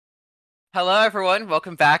Hello, everyone.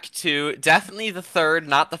 Welcome back to definitely the third,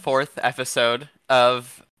 not the fourth episode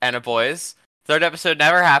of Anna Boys. Third episode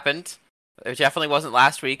never happened. It definitely wasn't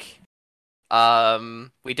last week.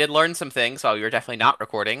 We did learn some things while we were definitely not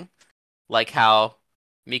recording, like how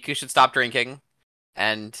Miku should stop drinking,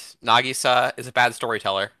 and Nagisa is a bad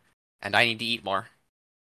storyteller, and I need to eat more.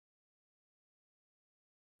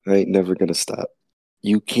 I ain't never gonna stop.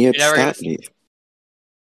 You can't You're never gonna. stop me.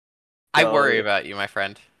 I worry Yo, about you, my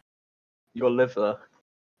friend. your liver,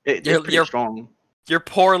 it's Your pretty your strong. your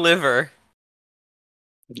poor liver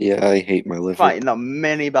Yeah, I hate my liver. Fighting the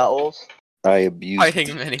many battles. I abused fighting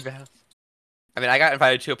it. many battles. I mean, I got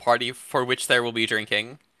invited to a party for which there will be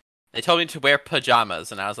drinking. They told me to wear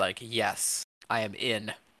pajamas, and I was like, yes, I am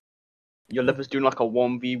in. Your liver's doing like a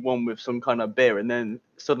 1v1 with some kind of beer, and then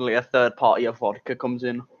suddenly a third party of vodka comes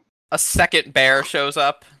in. A second bear shows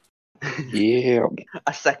up. Yeah.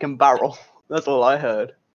 A second barrel. That's all I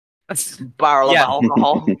heard. Barrel Yeah. of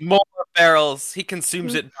alcohol. More barrels. He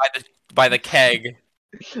consumes it by the keg.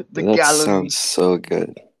 The That gallons. sounds so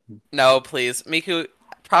good. No, please, Miku.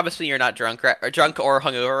 Promise me you're not drunk, right? Or drunk or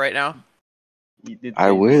hungover right now. You did I say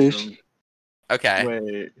you were wish. drunk. Okay.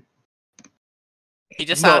 Wait. He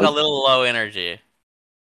just sounded No. a little low energy.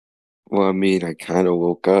 Well, I mean, I kind of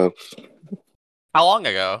woke up How long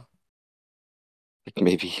ago?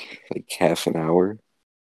 maybe like half an hour.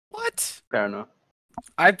 What? Fair enough.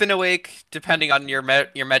 I've been awake, depending on your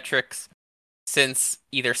your metrics, since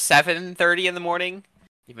either 7:30 in the morning,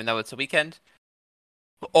 even though it's a weekend,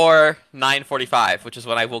 or 9:45, which is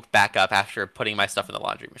when I woke back up after putting my stuff in the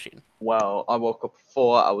laundry machine. Well, I woke up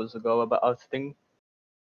 4 hours ago about a thing.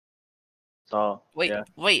 So, Wait, yeah.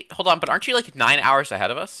 wait, hold on, but aren't you like 9 hours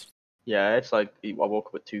ahead of us? Yeah, it's like I woke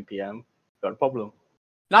up at 2 p.m. Got a problem.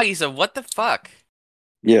 Nagisa, what the fuck?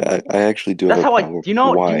 Yeah, I actually do That's have a how I. problem. Do you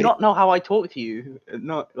know? Do Why? you not know how I talk to you?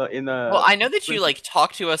 Not like in the. Well, I know that you like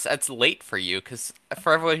talk to us. It's late for you, because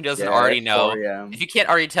for everyone who doesn't Yeah, already it's know, 4 a.m. if you can't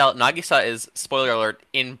already tell, Nagisa is, spoiler alert,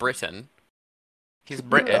 in Britain. He's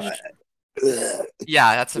British. Ugh,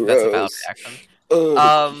 Yeah, that's a valid gross. reaction.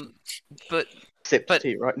 Ugh. But Sips but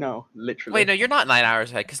tea right now, literally. wait, no, you're not 9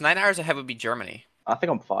 hours ahead, because 9 hours ahead would be Germany. I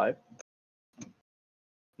think I'm 5.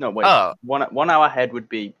 No, wait. Oh, 1 hour ahead would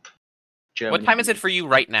be Germany. what time is it for you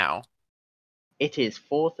right now? It is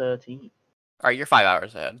 4:13. All right, you're 5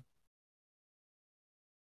 hours ahead,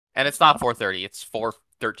 and it's not 4:30. It's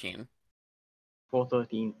 4:13.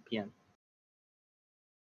 4:13 p.m.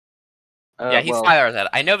 Yeah, he's Well, 5 hours ahead.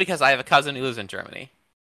 I know because I have a cousin who lives in Germany.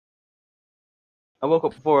 I woke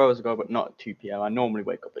up 4 hours ago, but not at 2 p.m. I normally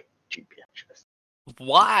wake up at 2 p.m. just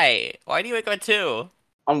Why? Why do you wake up at 2?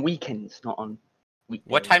 on weekends, not on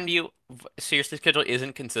weekdays. What time do you? So your sleep schedule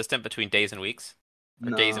isn't consistent between days and weeks,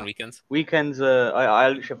 or days and Nah. weekends? Weekends. I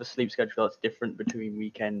literally have a sleep schedule that's different between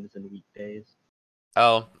weekends and weekdays.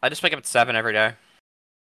 Oh, I just wake up at 7 every day.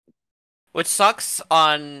 Which sucks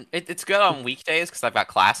on it's good on weekdays because I've got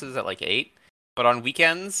classes at like 8, but on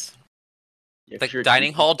weekends Yeah, the 'cause you're a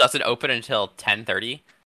dining teacher. hall doesn't open until 10:30.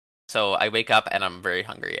 So I wake up and I'm very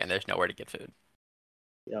hungry and there's nowhere to get food.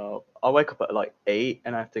 I wake up at like 8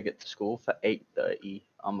 and I have to get to school for 8:30.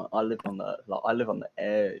 I live on the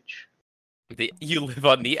edge. You live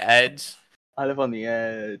on the edge. I live on the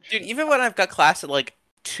edge. Dude, even when I've got class at like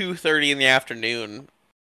 2:30 in the afternoon,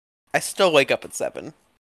 I still wake up at 7.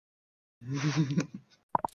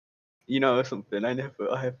 You know something? I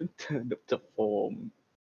haven't turned up to form.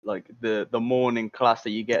 Like the morning class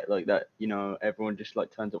that you get like that. Everyone just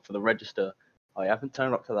like turns up for the register. I haven't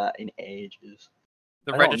turned up to that in ages.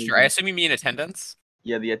 The I don't register, I even- assume you mean attendance?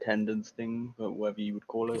 Yeah, the attendance thing, or whatever you would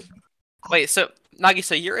call it. Wait, so Nagi,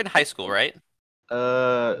 so you're in high school, right?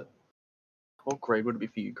 What grade would it be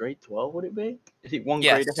for you? Grade 12 would it be? Is it one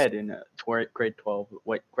Yes. grade ahead in grade 12?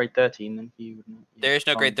 Wait, grade 13 then for you, wouldn't it? Yeah. There's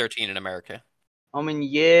no grade 13 in America. I'm in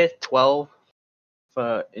year 12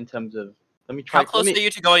 in terms of. Let me try. How close are you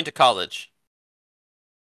to going to college?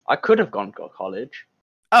 I could have gone to college.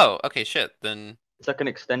 Oh, okay, shit. Then It's like an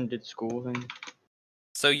extended school thing.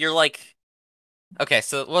 so you're like, okay,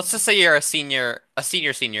 so let's just say you're a senior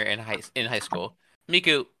in high school.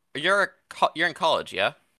 Miku, you're in college,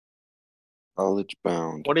 yeah? College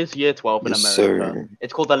bound. What is year 12 in Yes, America? sir.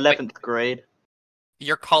 It's called 11th grade.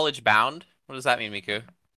 You're college bound? What does that mean, Miku?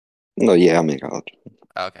 No, yeah, I'm in college.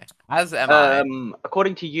 Oh, okay. As am I.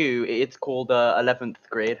 According to you, it's called 11th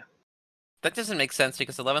grade. That doesn't make sense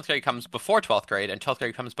because 11th grade comes before 12th grade and 12th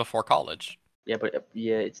grade comes before college. Yeah, but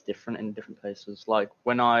it's different in different places. Like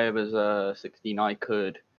when I was 16, I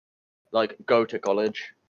could like go to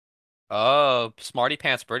college. Oh, smarty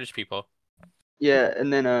pants British people. Yeah,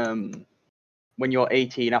 and then when you're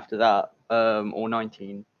 18 after that, or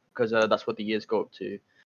 19, because that's what the years go up to.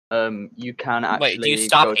 You can actually Wait, do you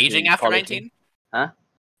stop go aging to after college. 19? Huh?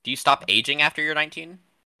 Do you stop aging after you're 19?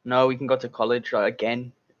 No, we can go to college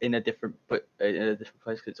again in a different place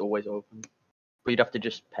because it's always open. But you'd have to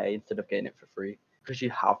just pay instead of getting it for free because you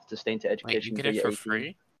have to stay into Wait, you education get until it you're for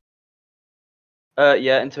 18. free?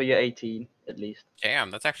 Yeah, until you're 18 at least. Damn,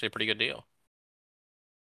 that's actually a pretty good deal.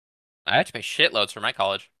 I had to pay shitloads for my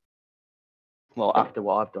college. Well, after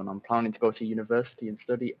what I've done, I'm planning to go to university and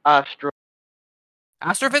study astro.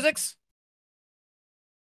 Astrophysics?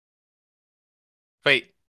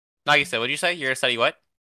 Wait, Nagisa, what'd you say? You're gonna study what?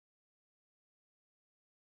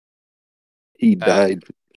 He died.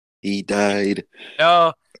 He died.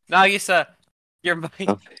 No, Nagisa, your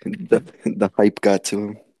Oh, the hype got to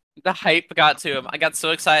him. the hype got to him. I got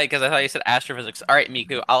so excited because I thought you said astrophysics. All right,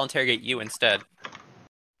 Miku, I'll interrogate you instead.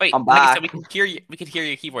 Wait, I'm Nagisa, back. we can hear you. We could hear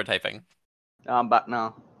you keyboard typing. I'm back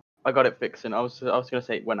now. I got it fixed, and I was gonna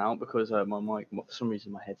say it went out because my mic, for some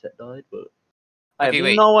reason, my headset died, but I Okay, have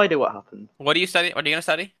wait. no idea what happened. What do you study? What are you gonna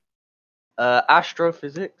study?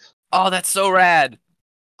 Astrophysics. Oh, that's so rad.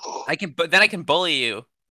 But then I can bully you.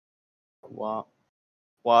 Wow.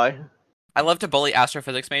 Why? I love to bully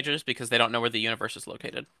astrophysics majors because they don't know where the universe is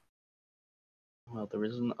located. Well, there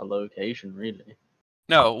isn't a location really.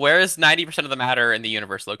 No, where is 90% of the matter in the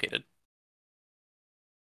universe located?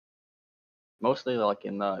 Mostly like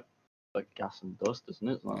in like gas and dust, isn't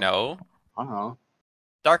it? Like, No. I don't know.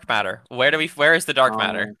 Dark matter. Where is the dark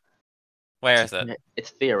matter? Where is it? It's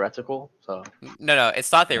theoretical, so No,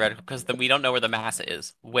 it's not theoretical because we don't know where the mass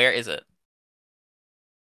is. Where is it?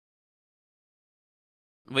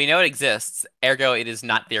 We know it exists, ergo it is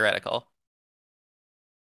not theoretical.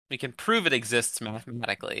 We can prove it exists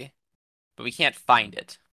mathematically, but we can't find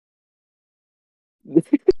it.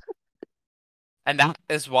 And that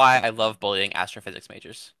is why I love bullying astrophysics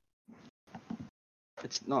majors.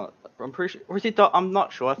 it's not. I'm pretty sure. Or is it dark? I'm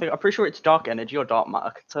not sure. I'm pretty sure it's dark energy or dark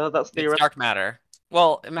matter. So that's It's theoretical. dark matter.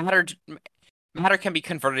 Well, matter can be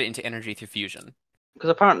converted into energy through fusion. Because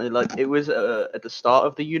apparently, like, it was at the start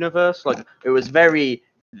of the universe, like, it was very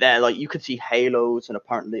there, like, you could see halos and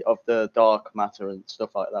apparently of the dark matter and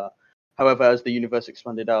stuff like that. However, as the universe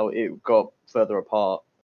expanded out, it got further apart,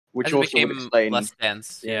 which As it also would became explain, less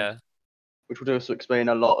dense, yeah. which would also explain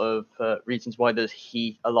a lot of reasons why there's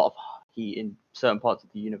a lot of heat in certain parts of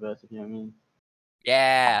the universe, if you know what I mean.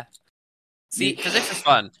 Yeah. See, physics is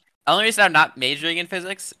fun. The only reason I'm not majoring in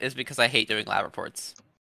physics is because I hate doing lab reports.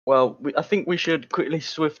 Well, I think we should quickly,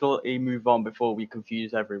 swiftly move on before we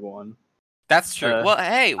confuse everyone. That's true. Well,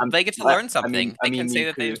 hey, they get to learn something. I They can mean say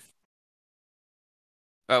that Miku.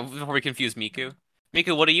 they've. Before we confuse Miku.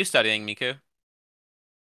 Miku, what are you studying, Miku?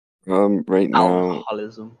 Right now,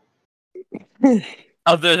 Alcoholism.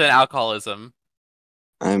 Other than alcoholism.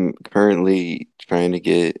 I'm currently trying to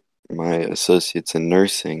get my associates in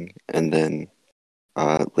nursing and then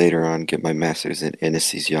later on get my master's in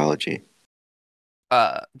anesthesiology.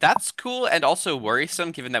 That's cool and also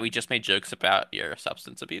worrisome given that we just made jokes about your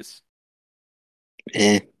substance abuse.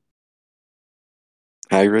 Eh.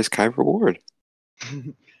 High risk, high reward.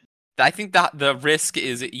 I think that the risk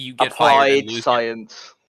is you get fired and Applied lose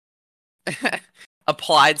science.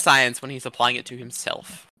 applied science when he's applying it to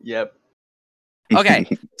himself. Yep. Okay,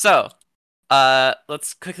 so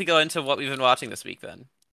let's quickly go into what we've been watching this week then.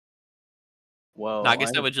 Well,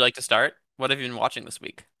 Nagisa, would you like to start? What have you been watching this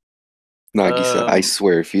week? Nagisa, I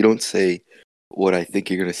swear, if you don't say what I think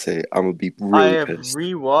you're gonna say, I'm gonna be I really have pissed.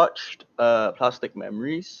 rewatched Plastic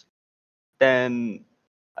Memories. Then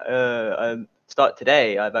I start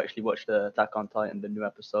today. I've actually watched Attack on Titan, the new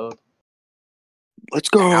episode. Let's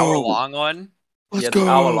go. Hour-long one? Let's Yeah, go.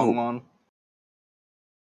 the hour-long one.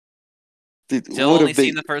 Dude, Still what only a big...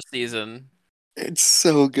 seen the first season. It's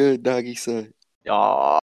so good, Nagisa.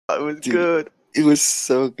 Ah, it was Dude, good. It was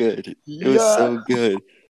so good. It was so good.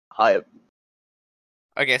 Hype.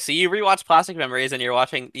 Okay, so you rewatched Plastic Memories and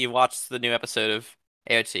you watched the new episode of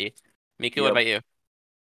AOT. Miku, what Yep. about you?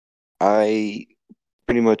 I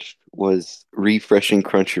pretty much was refreshing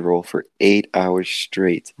Crunchyroll for 8 hours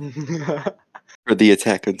straight for the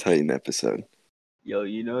Attack on Titan episode. Yo,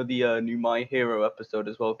 you know the new My Hero episode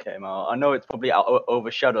as well came out. I know it's probably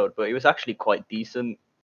overshadowed, but it was actually quite decent.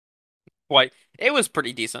 It was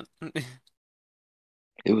pretty decent.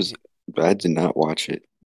 It was... I did not watch it.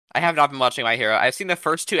 I have not been watching My Hero. I've seen the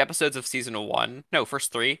first 2 episodes of season 1. No,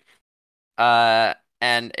 first 3. And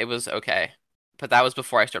it was okay. But that was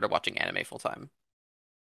before I started watching anime full time.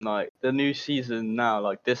 Like the new season now,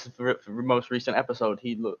 like this most recent episode,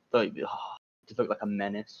 he looked like just looked like a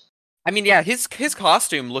menace. I mean, yeah, his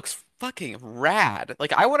costume looks fucking rad.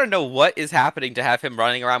 Like, I want to know what is happening to have him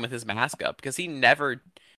running around with his mask up because he never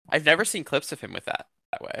I've never seen clips of him with that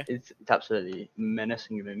way. It's absolutely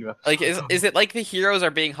menacing in the new episode. Like, is it like the heroes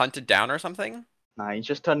are being hunted down or something? Nah, he's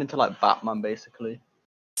just turned into like Batman basically.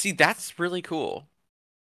 See, that's really cool.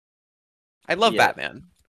 I love Yeah. Batman.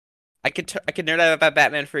 I could nerd out about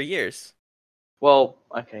Batman for years. Well,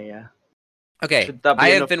 okay, yeah. Okay, Should that be I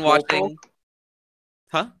have enough been small watching. talk?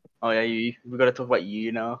 Huh? Oh yeah, we gotta talk about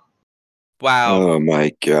you now. Wow, Oh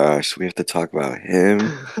my gosh, we have to talk about him.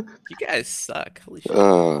 you guys suck. Holy shit.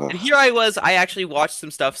 Uh, And here I was. I actually watched some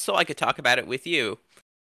stuff so I could talk about it with you.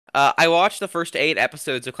 I watched the first 8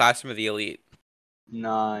 episodes of Classroom of the Elite.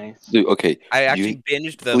 Nice. dude, okay, I you actually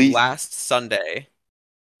binged them please. last Sunday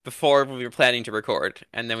before we were planning to record,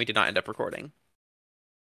 and then we did not end up recording.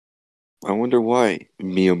 I wonder why,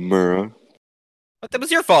 Miyamura. But that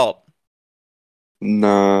was your fault.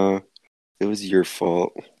 Nah, it was your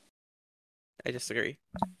fault. I disagree.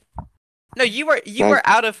 No, you were That-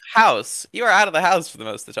 out of house. You were out of the house for the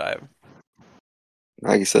most of the time.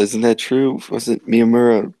 Like I said, isn't that true? Wasn't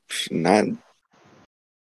Miyamura not?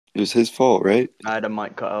 It was his fault, right? I had a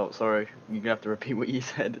mic cut out. Sorry, you're gonna have to repeat what you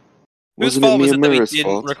said. Whose Wasn't it fault was it that we Miyamura's didn't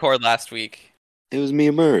fault? record last week? It was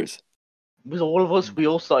Miyamura's. It was all of us. We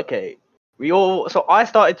all started. Okay, we all. So I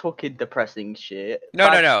started talking depressing shit. No,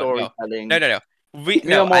 bad no. storytelling. No. Me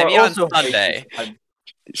No, and I Maura mean on also Sunday.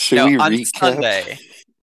 Should No, we on recap? Sunday.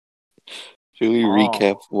 Should we Oh.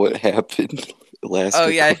 recap what happened last Oh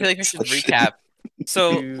week? yeah, I feel like we should recap.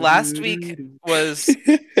 So last week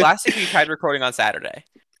we tried recording on Saturday.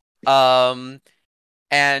 And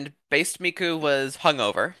Based Miku was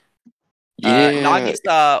hungover. Yeah,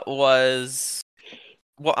 Nagisa was.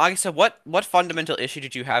 Well, Nagisa, what fundamental issue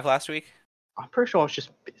did you have last week? I'm pretty sure I was just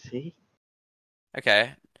busy. Okay,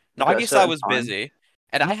 At a Nagisa certain was time. busy,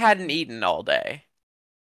 and I hadn't eaten all day.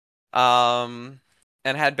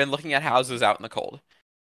 And had been looking at houses out in the cold.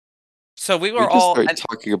 So we we were just all. started And,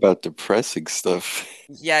 talking about depressing stuff.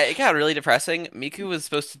 yeah, it got really depressing. Miku was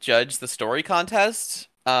supposed to judge the story contest.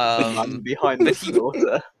 The man behind the but he-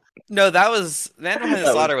 slaughter. No, that was Man Behind the That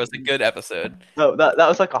was- Slaughter was a good episode. No, that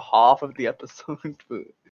was like a half of the episode.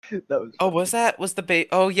 But that was. Oh, was that was the bait?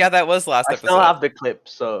 Oh yeah, that was last I episode. still have the clip,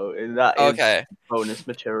 so that is Okay, bonus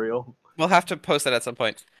material. we'll have to post that at some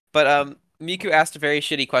point. But Miku asked a very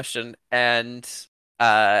shitty question, and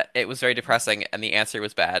it was very depressing, and the answer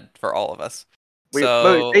was bad for all of us.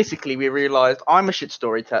 So Basically, we realized I'm a shit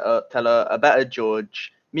storyteller, a better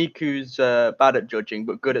judge. Miku's bad at judging,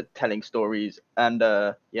 but good at telling stories. And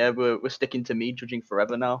yeah, we're sticking to me judging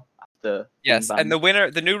forever now. After being yes, and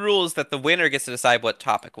banned. the new rule is that the winner gets to decide what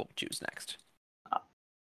topic we'll choose next.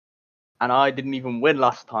 And I didn't even win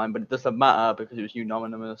last time, but it doesn't matter because it was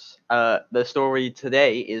unanimous. The story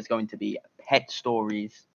today is going to be pet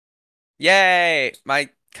stories. Yay! My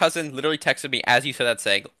cousin literally texted me as you said that,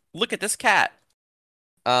 saying, "Look at this cat."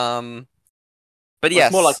 But Well, yes,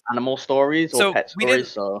 it's more like animal stories or So, pet we stories.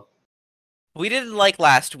 didn't- So we didn't like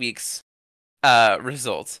last week's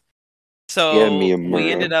results, so Yeah, we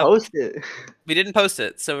Miyamura. ended up post it. we didn't post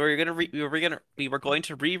it. So we were going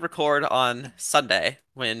to re-record on Sunday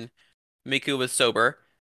when Miku was sober.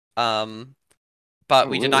 But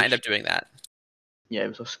we did not end up doing that. Yeah, it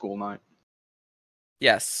was a school night.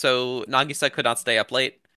 Yes, so Nagisa could not stay up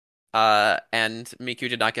late. And Miku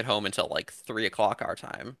did not get home until like 3 o'clock our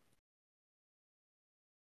time.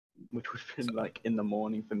 Which would have been like in the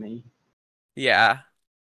morning for me. Yeah.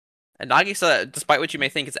 And Nagisa, despite what you may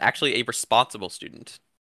think, is actually a responsible student.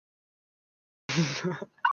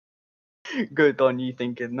 Good on you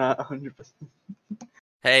thinking that, 100%.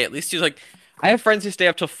 Hey, at least he's like, I have friends who stay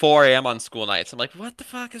up till 4 a.m. on school nights. I'm like, what the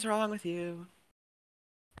fuck is wrong with you?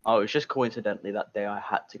 Oh, it's just coincidentally that day I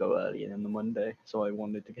had to go early in the Monday, so I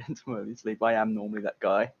wanted to get some early sleep. I am normally that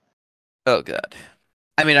guy. Oh, God.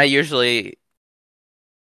 I mean, if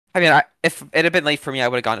it had been late for me, I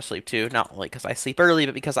would have gone to sleep too. Not only because I sleep early,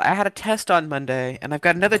 but because I had a test on Monday, and I've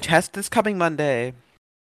got another test this coming Monday.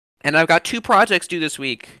 And I've got 2 projects due this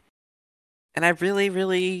week. And I really,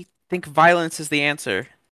 really think violence is the answer.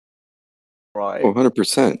 Right. Oh,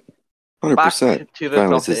 100%. 100%. Back to the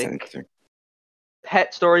Violence is topic. answer.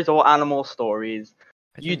 Pet stories or animal stories.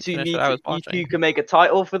 I You didn't two finish what I was you watching. two can make a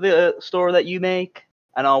title for the story that you make,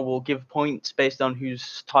 and I will give points based on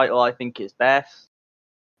whose title I think is best,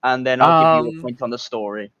 and then I'll give you a point on the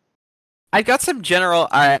story. I've got some general.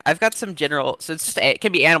 So it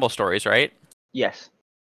can be animal stories, right? Yes.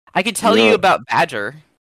 I can tell you about Badger.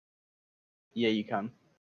 Yeah, you can.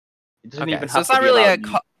 It doesn't Okay, even so have it's to not be really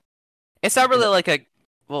about it's not really like a.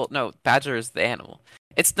 Well, no, Badger is the animal.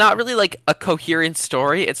 It's not really like a coherent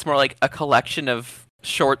story. It's more like a collection of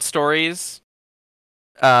short stories,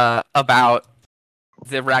 about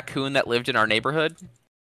the raccoon that lived in our neighborhood.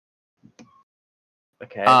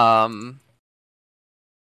 Okay.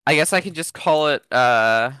 I guess I can just call it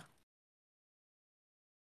I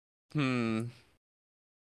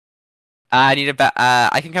need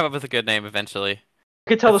I can come up with a good name eventually. You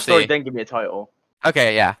can tell Let's the story, see. then give me a title.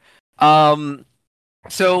 Okay, yeah. Um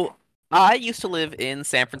so I used to live in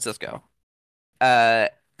San Francisco.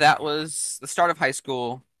 That was the start of high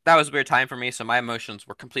school. That was a weird time for me, so my emotions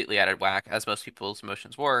were completely out of whack, as most people's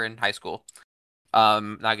emotions were in high school.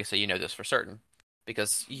 I guess you know this for certain,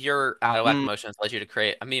 because your out of whack Mm. emotions led you to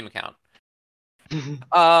create a meme account.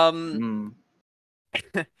 Um,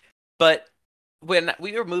 Mm. but when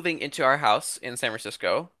we were moving into our house in San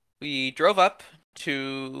Francisco, we drove up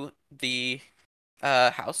to the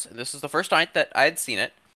house, and this was the first night that I had seen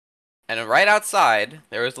it. And right outside,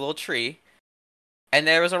 there was a little tree, and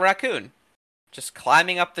there was a raccoon just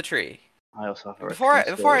climbing up the tree. I also have a Before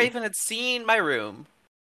raccoon before I story. even had seen my room,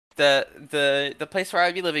 the place where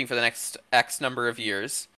I'd be living for the next X number of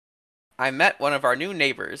years, I met one of our new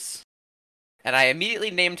neighbors, and I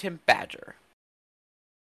immediately named him Badger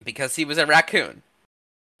because he was a raccoon,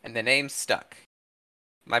 and the name stuck.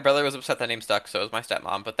 My brother was upset the name stuck, so was my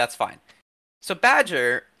stepmom, but that's fine. So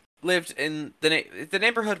Badger lived in the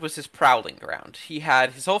neighborhood was his prowling ground. He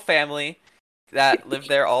had his whole family that lived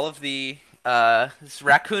there, all of his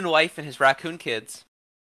raccoon wife and his raccoon kids.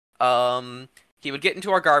 He would get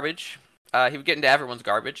into our garbage. He would get into everyone's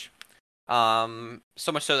garbage.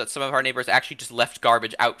 So much so that some of our neighbors actually just left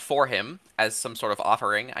garbage out for him as some sort of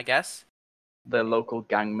offering, I guess. The local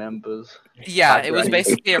gang members. Yeah, Badger it was and his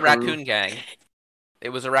basically a crew. raccoon gang. It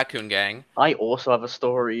was a raccoon gang. I also have a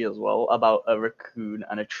story as well about a raccoon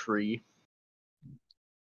and a tree.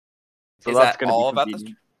 So Is that's that gonna be all about this?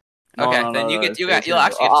 convenient. Okay, No, then no, no. It's, you'll actually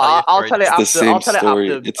get to tell your I'll story. tell it It's the after. same I'll tell it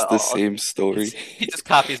story. after. It's the same story. He just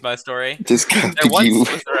copies my story. Just There copied once you.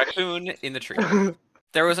 was a raccoon in the tree.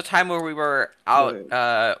 There was a time where we were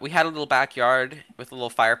out. We had a little backyard with a little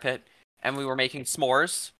fire pit, and we were making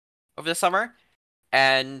s'mores over the summer.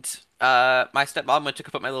 And my stepmom went to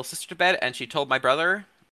put my little sister to bed, and she told my brother,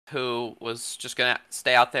 who was just gonna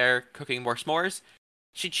stay out there cooking more s'mores.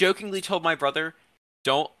 She jokingly told my brother,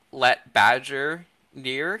 "Don't let Badger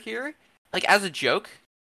near here," like as a joke.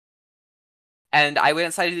 And I went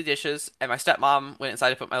inside to do the dishes, and my stepmom went inside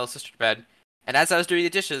to put my little sister to bed. And as I was doing the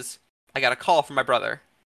dishes, I got a call from my brother,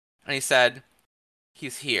 and he said,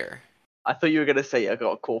 "He's here." I thought you were gonna say I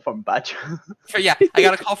got a call from Badger. So yeah, I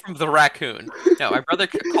got a call from the raccoon. No, my brother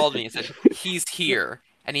called me and said, "He's here,"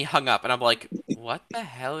 and he hung up, and I'm like, "What the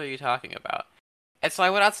hell are you talking about?" And so I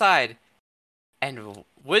went outside, and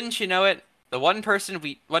wouldn't you know it, the one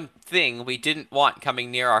thing we didn't want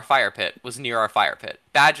coming near our fire pit was near our fire pit.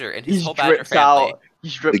 Badger and his He's whole Badger dripped family. out.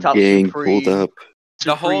 He's The dripped out gang pulled Supreme. up.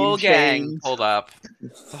 The whole Supreme gang chains. pulled up.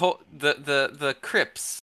 The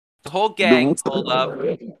Crips. The whole gang pulled up,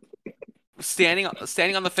 standing on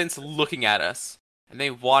the fence, looking at us, and they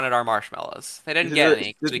wanted our marshmallows. They didn't get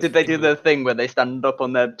any. Did they do the thing where they stand up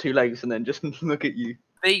on their two legs and then just look at you?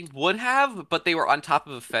 They would have, but they were on top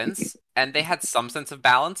of a fence, and they had some sense of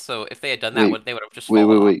balance. So if they had done that, they would have just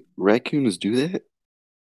fallen off. Wait. Raccoons do that?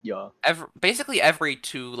 Yeah. Basically, every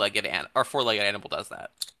two-legged or four-legged animal does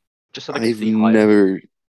that, Just so they can I've see higher. never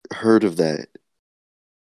heard of that.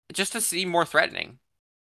 just to seem more threatening.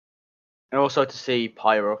 And also to see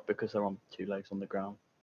higher up because they're on two legs on the ground.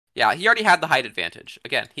 Yeah, he already had the height advantage.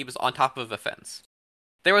 Again, he was on top of a fence.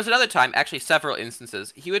 There was another time, actually several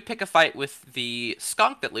instances, he would pick a fight with the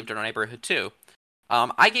skunk that lived in our neighborhood too.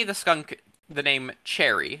 I gave the skunk the name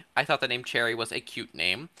Cherry. I thought the name Cherry was a cute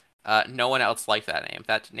name. No one else liked that name.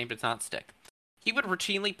 That name did not stick. He would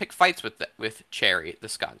routinely pick fights with Cherry, the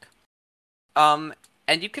skunk. And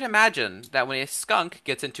you can imagine that when a skunk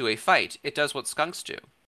gets into a fight, it does what skunks do,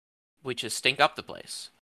 which is stink up the place.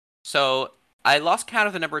 So I lost count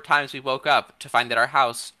of the number of times we woke up to find that our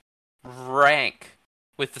house rank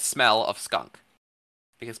with the smell of skunk,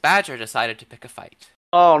 because Badger decided to pick a fight.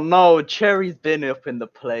 Oh no, Cherry's been up in the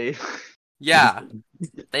place. Yeah,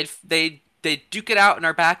 they'd duke it out in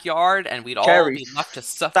our backyard, and we'd all Cherry be left to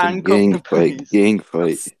suffer. stank up Gang the fight. place. Gang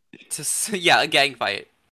fight. Yeah, a gang fight.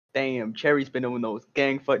 Damn, Cherry's been on those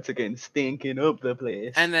gang fights again, stinking up the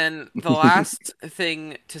place. And then the last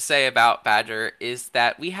thing to say about Badger is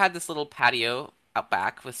that we had this little patio out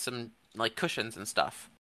back with some like cushions and stuff.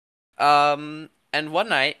 And one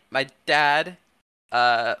night my dad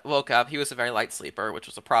woke up. He was a very light sleeper, which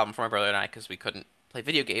was a problem for my brother and I because we couldn't play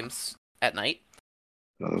video games at night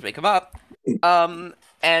to wake him up.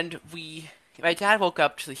 And my dad woke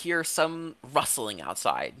up to hear some rustling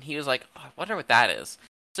outside. And he was like, oh, I wonder what that is.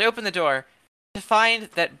 So I opened the door to find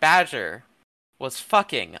that Badger was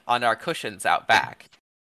fucking on our cushions out back.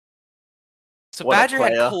 So So What a Badger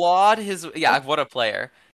had player. clawed his what a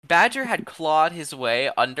player. Badger had clawed his way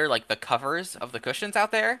under like the covers of the cushions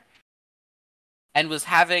out there, and was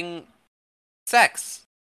having sex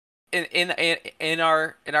in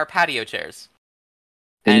our patio chairs.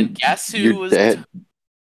 And guess your who was? dad?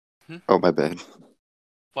 Hmm? Oh, my bad.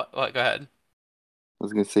 What? Go ahead. I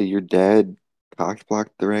was gonna say your dad cock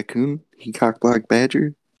blocked the raccoon. He cock blocked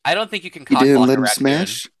Badger. I don't think you can He cock didn't block let a him raccoon.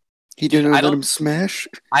 smash. He Dude, didn't let him smash.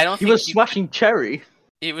 I don't He think was smashing Cherry.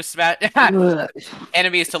 It was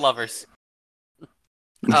enemies to lovers.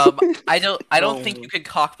 I don't think you can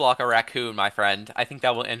cock block a raccoon, my friend. I think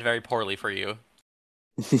that will end very poorly for you.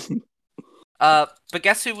 But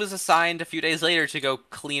guess who was assigned a few days later to go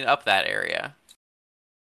clean up that area?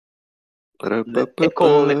 Little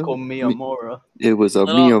Miyamura. It was a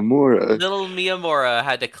Little- Miyamura. Little Miyamura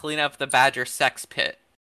had to clean up the badger sex pit.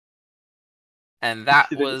 And that's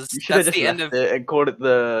the end of it and called it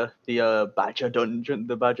the Badger Dungeon,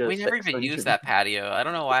 the Badger. We never sex even dungeon. used that patio. I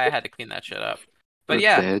don't know why I had to clean that shit up. But The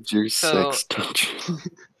yeah, Badger so- sex dungeon.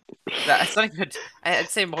 that's not good. I'd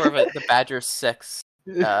say more of the badger sex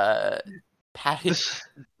patio.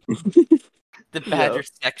 The badger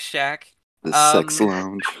sex shack. The sex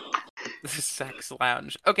lounge. The sex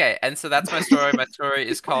lounge. Okay, and so that's my story. My story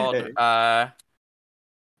is called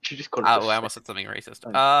She just called it. I almost said something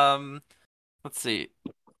racist. Let's see.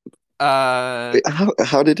 Wait,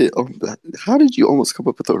 how did it? How did you almost come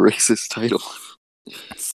up with a racist title?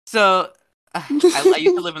 So I used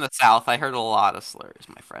to live in the South. I heard a lot of slurs,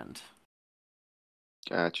 my friend.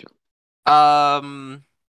 Gotcha.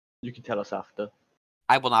 You can tell us after.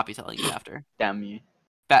 I will not be telling you after. Damn you.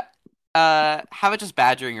 How about just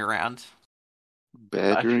badgering around?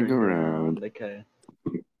 Badgering around. Okay.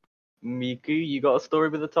 Miku, you got a story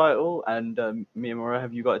with a title, and Miyamura,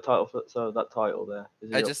 have you got a title for that title there?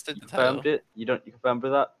 I just did the confirmed title. it. You confirmed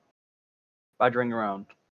with that? Badgering around.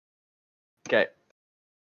 Okay.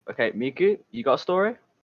 Okay, Miku, you got a story?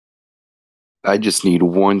 I just need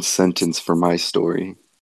one sentence for my story.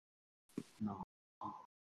 No.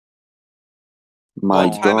 My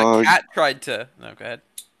One time dog. a cat tried to. No, go ahead.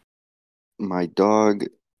 My dog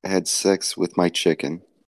had sex with my chicken.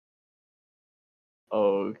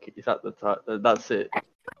 Oh, okay. Is that the title? That's it.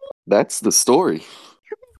 That's the story.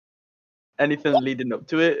 Anything leading up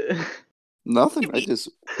to it? Nothing. I just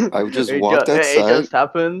It walked outside. It just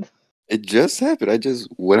happened. It just happened. I just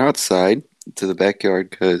went outside to the backyard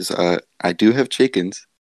because I do have chickens.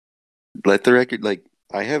 Let the record,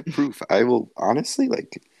 I have proof. I will honestly,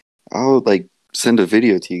 I'll send a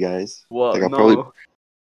video to you guys. What? I'll No. probably.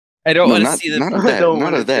 I don't No, want to not, see the. not of I that. don't Not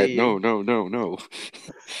wanna of that. see No.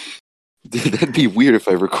 Dude, that'd be weird if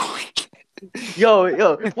I recorded.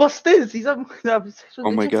 Yo, what's this? He's having sex with Oh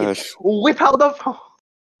the my chicken. gosh. Whip out the phone.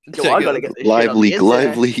 Yo, I gotta get this shit Live on the leak. Live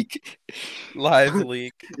internet. leak. Live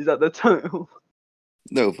leak. Is that the title?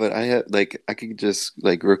 No, but I have I could just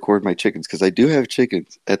record my chickens because I do have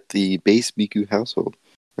chickens at the base Miku household,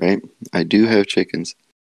 right? I do have chickens,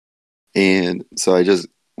 and so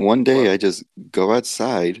one day I just go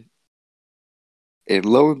outside, and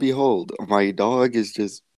lo and behold, my dog is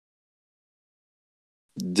just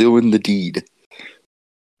doing the deed.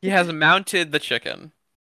 He has mounted the chicken.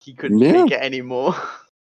 He couldn't take it anymore.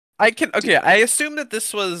 Okay, I assume that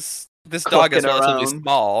this dog is Clucking relatively around.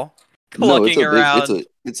 small. No, it's Clucking around.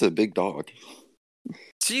 It's a big dog.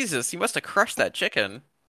 Jesus, he must have crushed that chicken.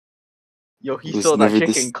 Yo, he Was saw that never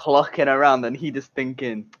chicken this- clucking around, and he just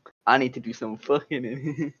thinking, I need to do some fucking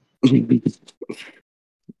in here.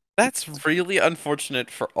 That's really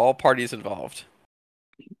unfortunate for all parties involved.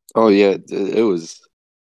 Oh yeah, it was.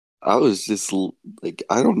 I was just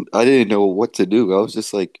I didn't know what to do. I was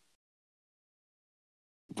just like,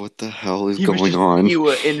 what the hell is going on? You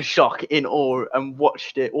were in shock, in awe, and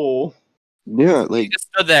watched it all. Yeah, He just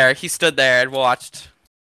stood there. He stood there and watched.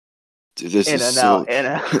 dude, this In is and so out, in and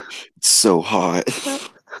out. it's so hot.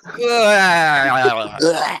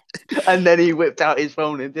 And then he whipped out his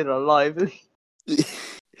phone and did a live.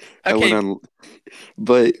 I went Okay. on,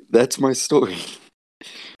 but that's my story.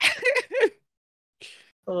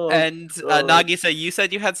 And Nagisa, you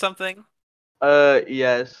said you had something?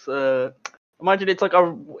 Yes. Imagine it's like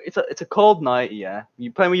it's a cold night. Yeah,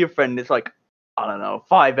 you play with your friend. It's like, I don't know,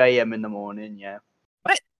 5 a.m. in the morning. Yeah.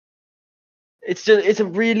 What? It's a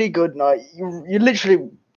really good night. You literally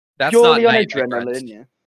That's purely not on night, my adrenaline. friend. Yeah.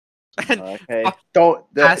 And Okay. fuck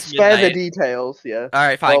Don't past spare the midnight. details. Yeah. All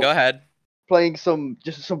right, fine. Well, Go ahead. Playing some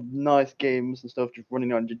nice games and stuff, just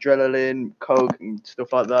running on adrenaline, coke, and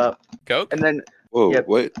stuff like that. Coke? And then Whoa, Yep.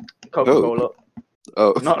 what? Coca-Cola.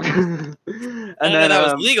 Oh, Not. And then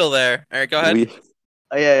that was legal there. All right, go ahead.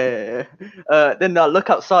 Yeah. Then I look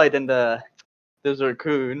outside and there's a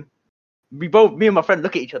raccoon. Me and my friend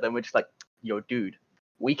look at each other and we're just like, yo, dude,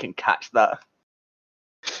 we can catch that.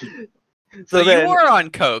 So then, you were on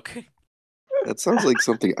coke. That sounds like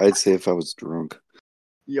something I'd say if I was drunk.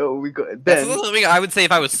 yo, we got it. That's Then, something I would say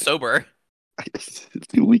if I was sober.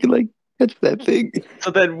 Dude, we can like catch that thing.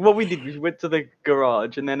 so then what we did was we went to the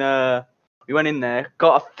garage and then we went in there,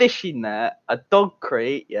 got a fishing net, a dog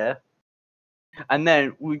crate, yeah. And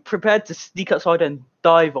then we prepared to sneak outside and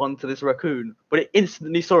dive onto this raccoon, but it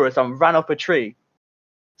instantly saw us and ran up a tree.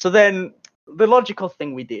 So then the logical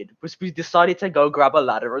thing we did was we decided to go grab a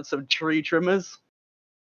ladder and some tree trimmers.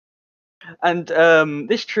 And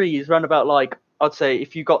this tree is around about like, I'd say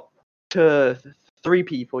if you got to 3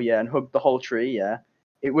 people, yeah, and hugged the whole tree, yeah,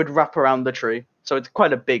 it would wrap around the tree. So it's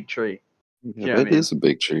quite a big tree. Yeah, You know what I that mean? is a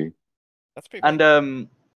big tree. That's pretty big. And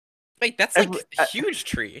Wait, that's like a huge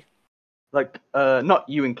tree. like not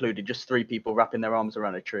you included, just 3 people wrapping their arms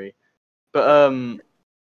around a tree. But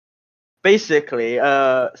basically,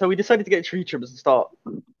 so we decided to get tree trimmers and start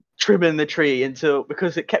trimming the tree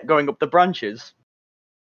because it kept going up the branches.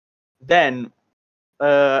 Then,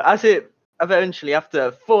 as it eventually,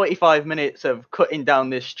 after 45 minutes of cutting down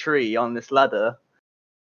this tree on this ladder,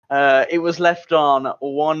 it was left on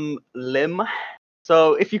one limb.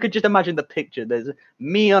 So if you could just imagine the picture, there's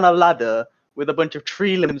me on a ladder with a bunch of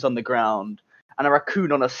tree limbs on the ground and a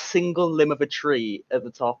raccoon on a single limb of a tree at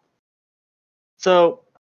the top. So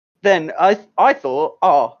then I thought,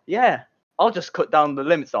 oh yeah, I'll just cut down the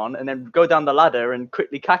limbs on and then go down the ladder and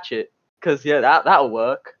quickly catch it, because yeah, that'll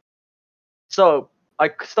work. So I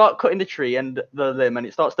start cutting the tree and the limb, and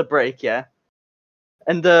it starts to break, yeah.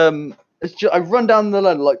 And I run down the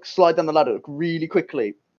ladder, like slide down the ladder really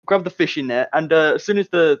quickly, grab the fishing net, and as soon as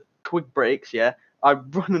the twig breaks, yeah, I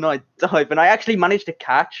run and I dive, and I actually managed to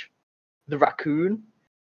catch the raccoon.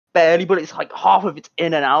 Barely, but it's like half of it's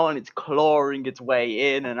in and out, and it's clawing its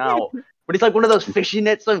way in and out. But it's like one of those fishing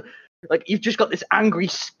nets, so like you've just got this angry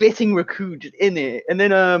spitting raccoon just in it. And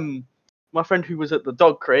then my friend who was at the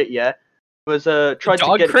dog crate, yeah, was tried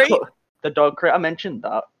to get the dog crate. I mentioned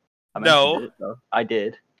that. I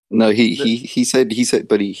did. No, he said,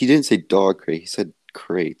 but he didn't say dog crate. He said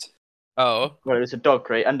crate. Oh, well, it was a dog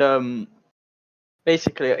crate, and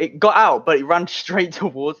basically it got out, but it ran straight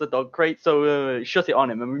towards the dog crate, so it shut it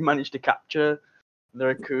on him, and we managed to capture the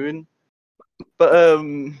raccoon. But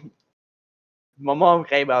my mom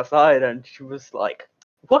came outside, and she was like,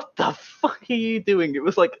 "What the fuck are you doing?" It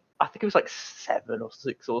was like, I think it was like 7 or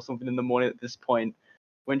 6 or something in the morning at this point,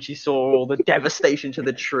 when she saw all the devastation to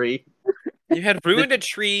the tree. you had ruined a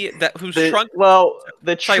tree whose The trunk.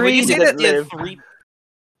 tree didn't live.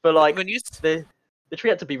 But like when you the tree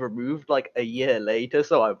had to be removed like a year later,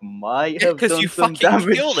 so I might have 'cause done you some fucking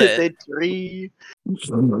damage killed to it. the tree.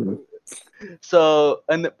 So,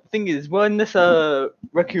 and the thing is, when this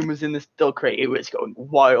raccoon was in this dog crate, it was going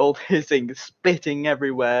wild, hissing, spitting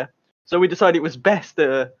everywhere. So we decided it was best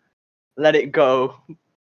to let it go.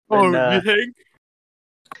 And, you think?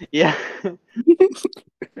 yeah.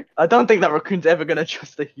 I don't think that raccoon's ever gonna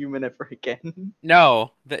trust a human ever again.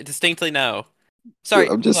 No, distinctly no. Sorry,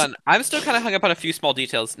 Dude, hold on. I'm still kind of hung up on a few small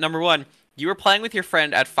details. Number 1, you were playing with your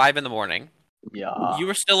friend at 5 in the morning. Yeah. You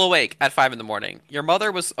were still awake at 5 in the morning. Your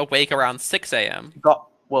mother was awake around 6 a.m. Got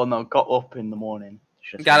up in the morning.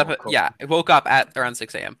 Woke up at around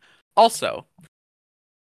 6 a.m. Also,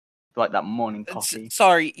 like that morning coffee.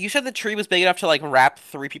 Sorry, you said the tree was big enough to like wrap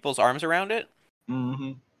 3 people's arms around it?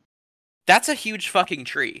 Mm-hmm. That's a huge fucking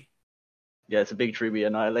tree. Yeah, it's a big tree we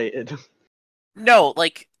annihilated. No,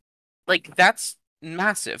 like that's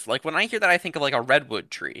massive. Like when I hear that, I think of like a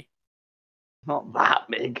redwood tree. Not that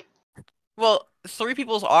big. Well, 3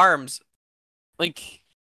 people's arms, like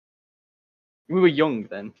We were young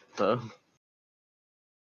then, so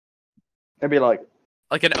maybe like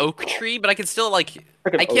an oak tree, but I can still I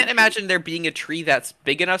can't imagine there being a tree that's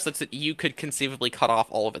big enough such that you could conceivably cut off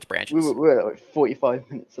all of its branches. We were at like 45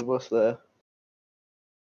 minutes of us there,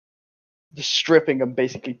 just stripping and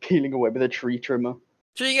basically peeling away with a tree trimmer.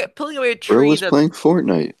 So you get pulling away a tree. Bro was playing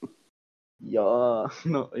Fortnite. Yeah,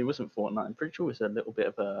 no, it wasn't Fortnite. I'm pretty sure it was a little bit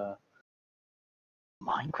of a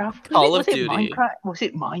Minecraft. Call of Duty. Was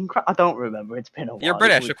it Minecraft? I don't remember. It's been a while. You're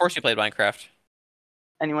British, of course you played Minecraft.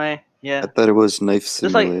 Anyway, yeah. I thought it was Knife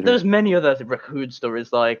Simulator. There's many other raccoon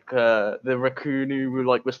stories, like the raccoon who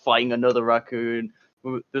was fighting another raccoon.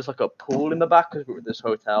 There's like a pool in the back because we were at this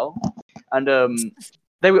hotel, and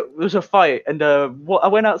there was a fight, and I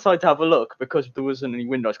went outside to have a look because there wasn't any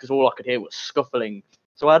windows because all I could hear was scuffling.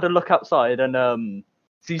 So I had a look outside, and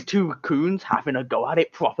these 2 raccoons having a go at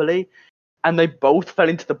it properly. and they both fell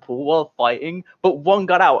into the pool while fighting, but one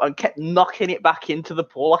got out and kept knocking it back into the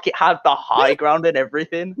pool like it had the high ground and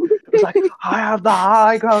everything. It was like, I have the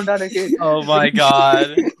high ground, Anakin. Oh my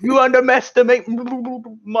god. You underestimate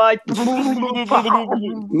my You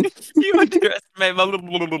underestimate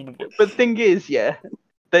my... But the thing is, yeah,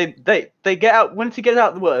 they get out once he gets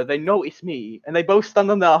out the water, they notice me, and they both stand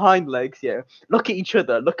on their hind legs, yeah, look at each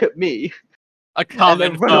other, look at me, A and then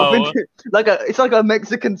common run off foe. into it's like a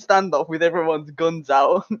Mexican standoff with everyone's guns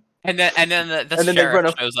out. And then the And then they sheriff run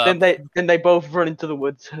off. shows up. Then they both run into the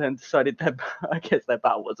woods and decided that I guess their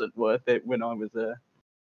battle wasn't worth it when I was there.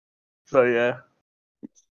 So yeah,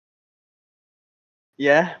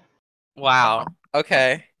 yeah. Wow.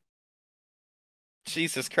 Okay.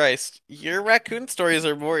 Jesus Christ. Your raccoon stories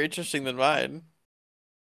are more interesting than mine.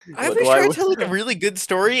 I What always do I try to was- tell like a really good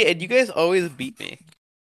story, and you guys always beat me.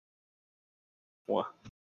 What?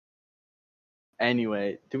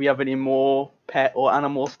 Anyway, do we have any more pet or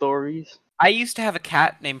animal stories? I used to have a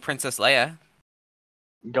cat named Princess Leia.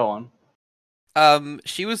 Go on.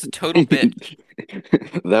 She was a total bitch.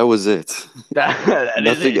 That was it. That is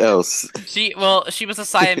Nothing it. else. She was a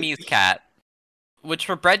Siamese cat, which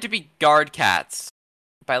were bred to be guard cats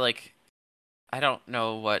by like, I don't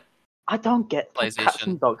know what. I don't get like, cats PlayStation.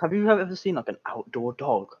 and dogs. Have you ever seen like an outdoor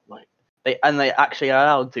dog? Like they actually are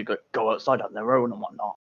allowed to go outside on their own and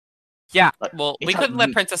whatnot. Yeah, Like, well, we it's couldn't like-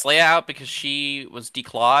 let Princess Leia out because she was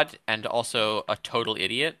declawed and also a total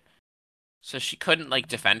idiot. So she couldn't like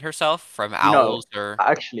defend herself from owls or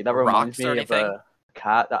Actually, that reminds rocks or me of anything. a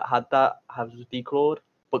cat that has declawed,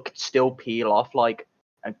 but could still peel off like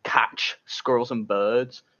and catch squirrels and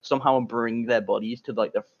birds somehow and bring their bodies to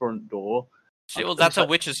like the front door. Well, that's a like-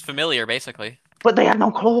 witch's familiar, basically. But they had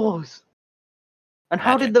no claws. And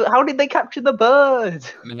how Magic. did they capture the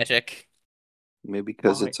birds? Magic. Maybe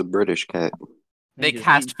because Why? it's a British cat. They These-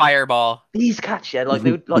 cast fireball. These cats, yeah, like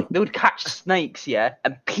they would catch snakes, yeah,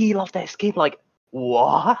 and peel off their skin. Like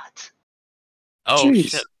what? Oh Jeez.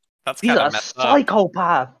 shit, that's These kind are of messed up.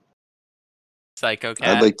 psychopaths. Psycho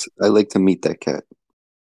cat. I'd like to meet that cat.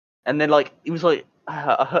 And then like it was like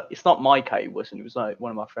it's not my cat. It wasn't. It was like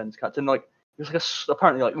one of my friend's cats. And like it was like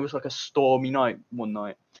apparently like it was like a stormy night one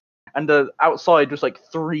night, and the outside was like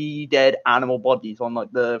 3 dead animal bodies on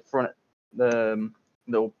like the front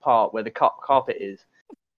little part where the carpet is,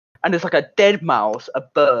 and there's like a dead mouse, a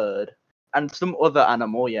bird, and some other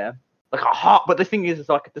animal, yeah, like a heart. But the thing is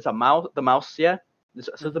like there's a mouse, the mouse, yeah.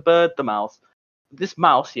 So the bird, the mouse, this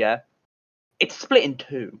mouse, yeah, it's split in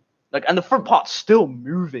two, like, and the front part's still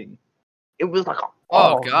moving. It was like,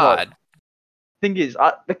 Oh god. Thing is,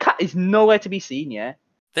 the cat is nowhere to be seen. Yeah,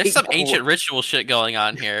 There's It some caught- ancient ritual shit going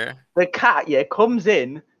on here. the cat, yeah, comes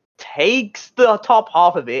in, takes the top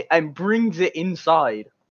half of it, and brings it inside,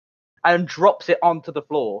 and drops it onto the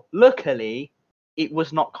floor. Luckily, it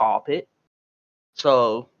was not carpet,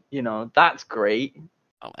 so you know that's great.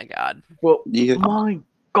 Oh my god. But Yeah. my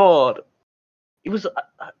god, it was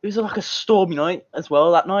like a stormy night as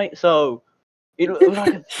well that night. So it was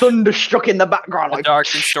like a thunderstruck in the background, like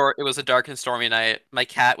It was a dark and stormy night. My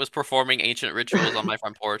cat was performing ancient rituals on my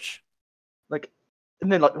front porch. like,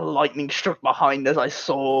 and then like lightning struck behind as I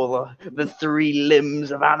saw the 3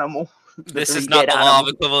 limbs of animal. The This 3 is not dead the law of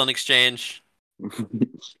animals. equivalent exchange.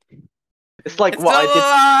 It's like It's what still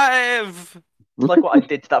I did. alive! It's like what I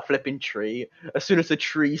did to that flipping tree. As soon as the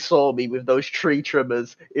tree saw me with those tree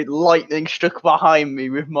trimmers, it lightning struck behind me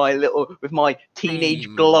with my teenage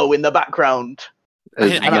Hmm. glow in the background.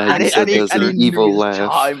 As And Maggie said, there's an knew evil his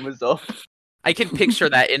laugh. time was up. I can picture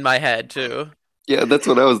that in my head too. Yeah, that's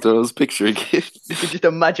what I was doing. I was picturing it. You could just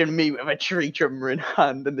imagine me with a tree trimmer in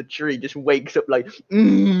hand, and the tree just wakes up like,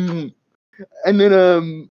 and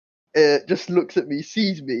then it just looks at me,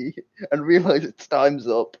 sees me, and realizes its time's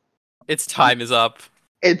up. Its time is up.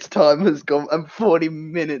 Its time has come, and 40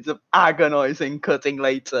 minutes of agonizing cutting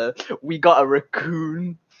later, we got a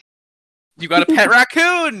raccoon. You got a pet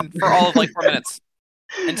raccoon for all of like 4 minutes.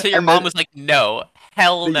 Until your And mom then was like, no.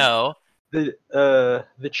 Hell the- no.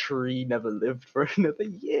 the tree never lived for another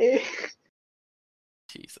year.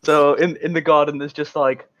 Jesus. So in the garden, there's just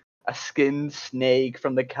like a skinned snake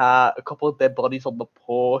from the cat, a couple of dead bodies on the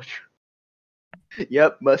porch.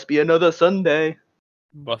 Yep, must be another Sunday.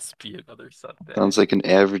 Must be another Sunday. Sounds like an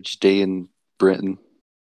average day in Britain.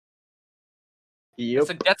 Yep.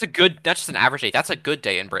 That's just an average day. That's a good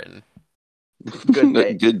day in Britain. Good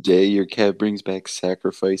day. Good day. Your cat brings back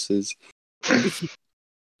sacrifices.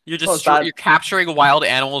 You're Oh, just that- you're capturing wild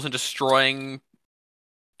animals and destroying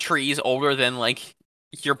trees older than like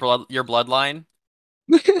your bloodline.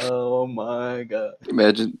 Oh my god.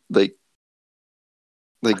 Imagine, like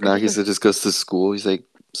Nagisa just goes to school. He's like,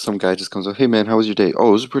 some guy just comes up, hey man, how was your day? Oh,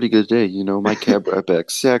 it was a pretty good day. You know, my cat brought back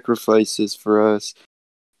sacrifices for us.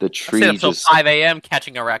 The I stayed tree up till just 5 a.m.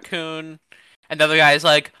 catching a raccoon. And the other guy's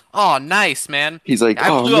like, "Oh, nice, man. he's like, I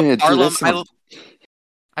oh blew up man, dude, that sounds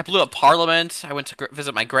I blew up Parliament. I went to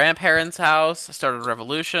visit my grandparents' house. I started a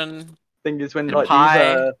revolution. Thing is, when Did like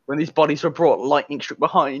pie. when these bodies were brought, lightning struck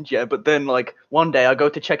behind, yeah. But then like one day I go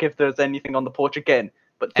to check if there's anything on the porch again.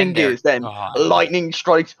 But And thing they're is, then gone. lightning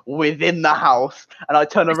strikes within the house, and I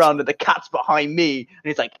turn around and the cat's behind me, and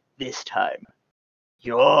he's like, "This time,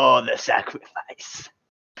 you're the sacrifice."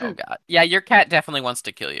 Oh god. Yeah, your cat definitely wants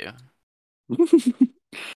to kill you.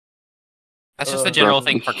 That's just the general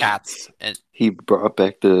thing for cats. he brought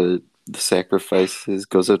back the sacrifices,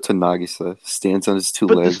 goes up to Nagisa, stands on his two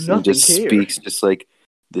But there's legs, and just nothing here. speaks just like,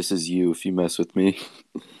 this is you if you mess with me.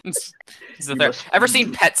 Ever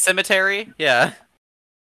seen Pet Cemetery? Yeah.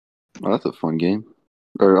 Oh, that's a fun game.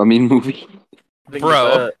 Movie.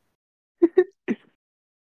 Bro.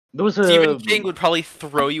 There was Stephen King would probably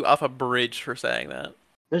throw you off a bridge for saying that.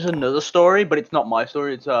 There's another story, but it's not my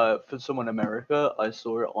story. It's for someone in America. I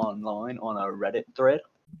saw it online on a Reddit thread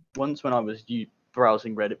once when I was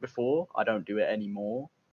browsing Reddit before. I don't do it anymore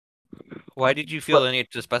Why did you feel the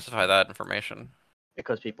need to specify that information?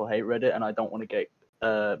 because people hate Reddit, and I don't want to get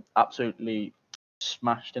absolutely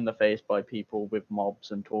smashed in the face by people with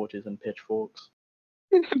mobs and torches and pitchforks.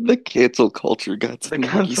 The cancel culture got to The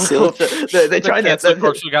Nagisa. cancel culture. They're trying Cancel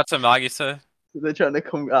culture got to Nagisa. They're trying to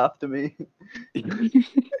come after me.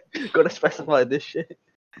 Gotta specify this shit.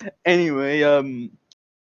 Anyway,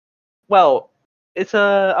 well, it's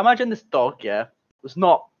imagine this dog, yeah, was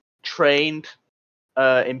not trained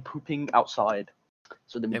in pooping outside.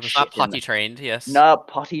 So they would It was not potty trained, yes. Not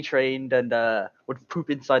potty trained and would poop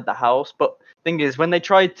inside the house. But thing is, when they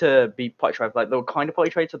tried to be potty trained, like they were kind of potty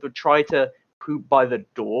trained, so they would try to poop by the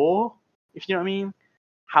door, if you know what I mean.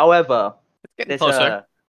 However, there's a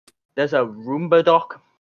Roomba dock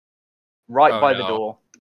right by the door.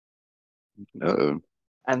 Uh-oh.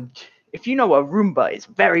 And if you know a Roomba is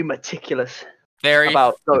very meticulous Very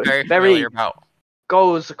familiar about.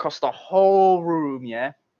 Goes across the whole room,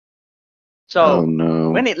 yeah. So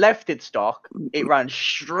when it left its dock, it ran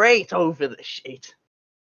straight over the shit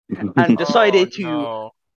and decided to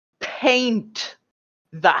paint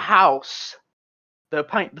the house, the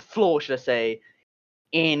floor, should I say,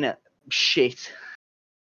 in shit.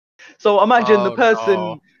 So imagine the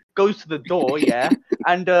person goes to the door, yeah,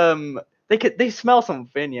 and they smell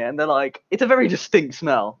something, yeah, and they're like, it's a very distinct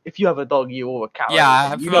smell. If you have a dog, or a cat, yeah,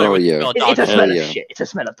 I'm familiar with the smell of dog it's a smell of shit. It's a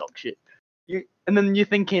smell of dog shit. And then you're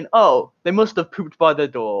thinking, oh, they must have pooped by the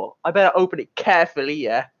door. I better open it carefully,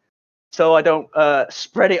 yeah, so I don't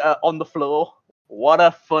spread it on the floor. What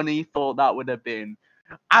a funny thought that would have been.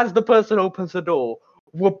 As the person opens the door,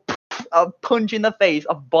 whoop, a punch in the face,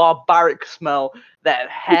 a barbaric smell. Their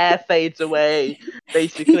hair fades away,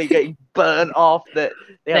 basically getting burnt off. They're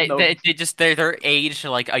aged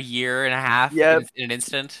like a year and a half in an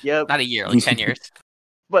instant. Yep. Not a year, like 10 years.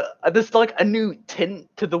 But there's like a new tint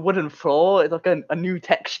to the wooden floor. It's like a new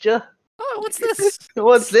texture. Oh, what's this?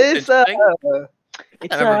 What's this? I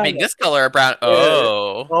never made this color brown.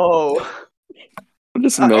 Oh. I'm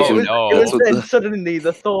just imagining. It was then suddenly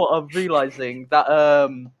the thought of realizing that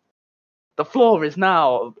the floor is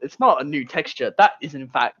now, it's not a new texture. That is in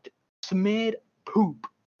fact smeared poop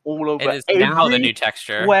all over. It is now the new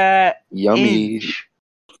texture. Yummy.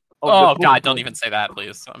 Oh god, don't even say that,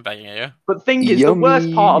 please. I'm begging you. But the thing is, the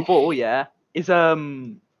worst part of all, yeah, is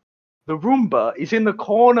the Roomba is in the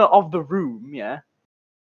corner of the room, yeah,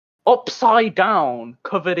 upside down,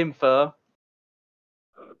 covered in fur.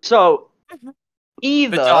 So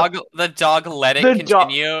either the dog let it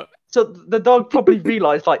continue. So the dog probably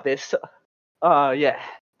realized like this. Yeah,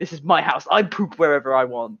 this is my house. I poop wherever I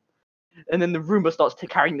want. And then the Roomba starts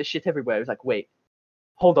carrying the shit everywhere. It's like, wait,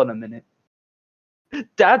 hold on a minute.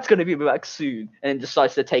 Dad's gonna be back soon, and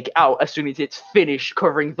decides to take it out as soon as it's finished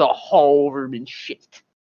covering the whole room in shit.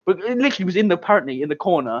 But it literally was apparently in the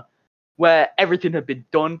corner where everything had been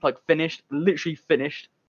done, like finished, literally finished.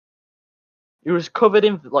 It was covered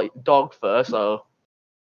in like dog fur, so.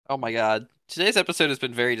 Oh my god. Today's episode has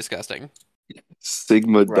been very disgusting.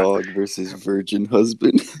 Sigma dog versus virgin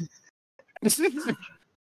husband. But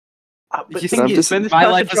my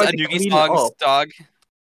life is a Noogie Dog's dog.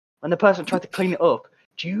 When the person tried to clean it up,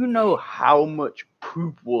 do you know how much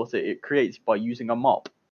poop water it creates by using a mop?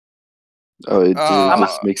 Oh, it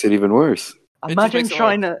just makes it even worse. Imagine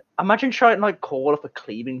trying to like call up a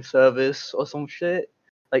cleaning service or some shit.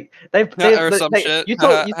 Like you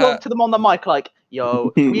talk to them on the mic like,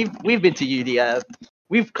 yo, we've been to UDF,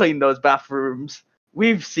 we've cleaned those bathrooms,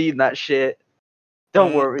 we've seen that shit.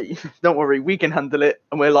 Don't worry, don't worry, we can handle it.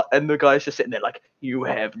 And we're like, and the guy's just sitting there like, you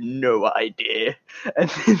have no idea. And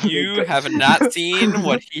then You have not seen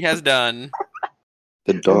what he has done.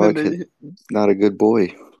 The dog is not a good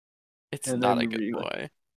boy. It's not a good boy.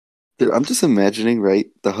 Dude, I'm just imagining, right?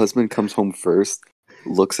 The husband comes home first,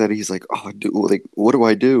 looks at it, he's like, "Oh, dude, like, what do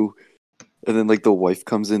I do?" And then, like, the wife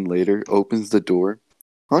comes in later, opens the door.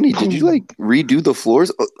 Honey, did you like redo the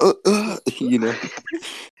floors? You know.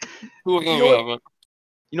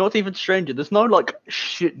 You know what's even stranger? There's no like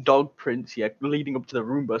shit dog prints yet leading up to the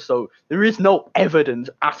Roomba, so there is no evidence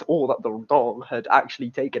at all that the dog had actually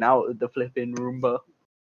taken out the flipping Roomba.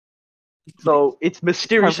 So it's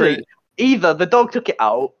mysteriously either the dog took it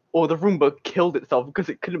out or the Roomba killed itself because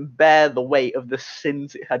it couldn't bear the weight of the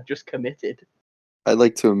sins it had just committed. I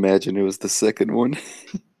like to imagine it was the second one.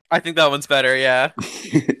 I think that one's better, yeah.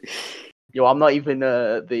 Yo, I'm not even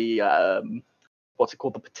the what's it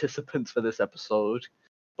called, the participants for this episode,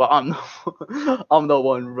 but I'm the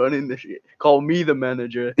one running the shit. Call me the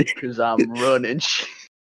manager because I'm running shit.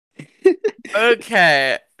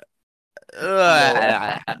 Okay.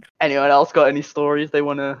 Anyone else got any stories they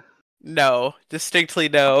wanna? No, distinctly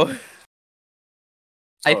no.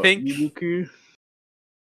 I think Yuku.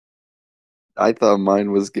 I thought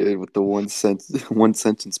mine was good with the one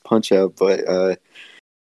sentence punch out, but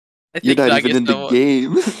you're not even in the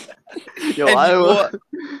game. Yo,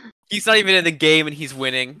 he's not even in the game and he's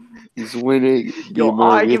winning. He's winning. Yo,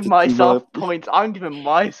 I give myself points. I'm giving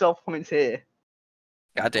myself points here.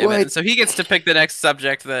 God damn it! So he gets to pick the next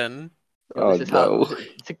subject then. Oh no!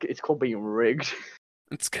 It's called being rigged.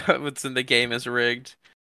 What's in the game is rigged.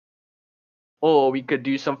 Or we could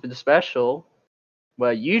do something special,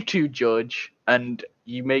 where you two judge and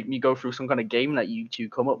you make me go through some kind of game that you two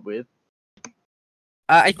come up with.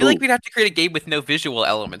 I feel like we'd have to create a game with no visual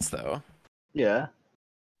elements, though. Yeah.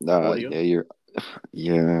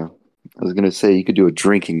 Yeah. I was gonna say you could do a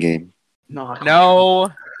drinking game.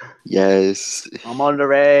 No. Yes. I'm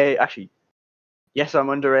underage. Actually, yes, I'm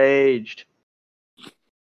underaged.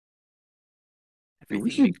 We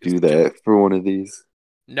should do that for one of these.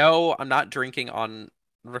 No, I'm not drinking on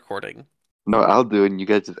recording. No, I'll do it, and you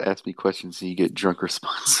guys just ask me questions so you get drunk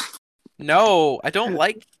response. No, I don't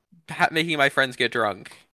like making my friends get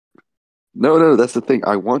drunk. No, that's the thing.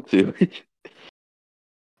 I want to.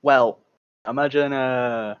 Well, imagine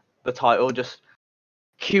the title just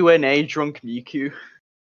Q&A Drunk Miku.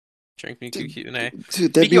 Drink Miku Q&A.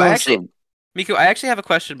 Dude, that'd be awesome. Miku, I actually have a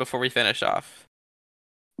question before we finish off.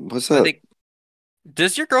 What's up?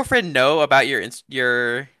 Does your girlfriend know about your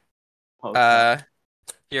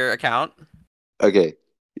account? Okay.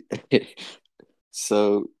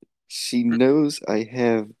 So she knows I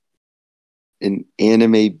have an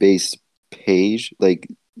anime-based page, like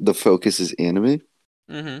the focus is anime,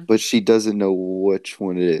 but she doesn't know which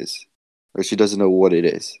one it is, or she doesn't know what it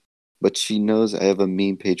is. But she knows I have a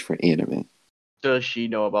meme page for anime. Does she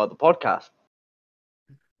know about the podcast?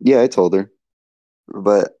 Yeah, I told her,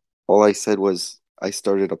 but all I said was I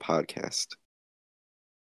started a podcast.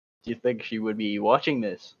 Do you think she would be watching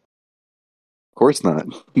this? Of course not.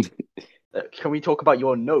 Can we talk about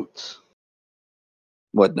your notes?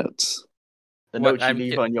 What notes? The notes you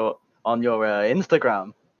leave on your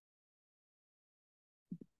Instagram.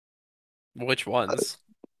 Which ones?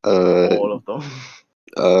 All of them.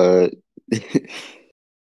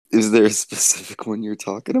 Is there a specific one you're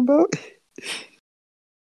talking about?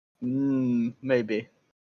 Maybe.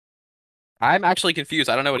 I'm actually confused.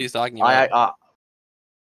 I don't know what he's talking about.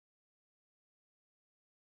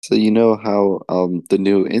 So you know how the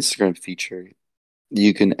new Instagram feature,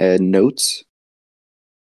 you can add notes?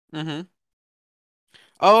 Mm-hmm.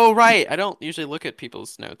 Oh, right. I don't usually look at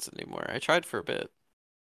people's notes anymore. I tried for a bit.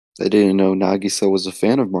 I didn't know Nagisa was a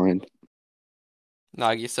fan of mine.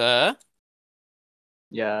 Nagisa?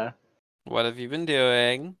 Yeah. What have you been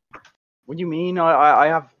doing? What do you mean? I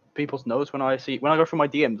have people's notes when I go through my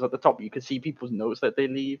DMs at the top. You can see people's notes that they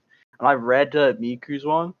leave, and I've read Miku's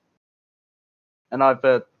one, and I've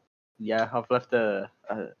left the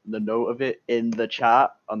note of it in the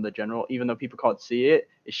chat on the general, even though people can't see it.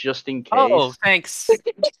 It's just in case. Oh, thanks,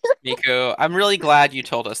 Miku. I'm really glad you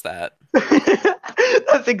told us that.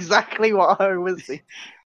 That's exactly what I was thinking.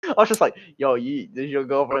 I was just like, yo, does your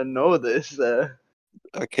girlfriend know this?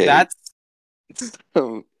 Okay. That's...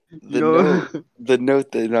 So, the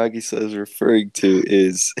note that Nagisa is referring to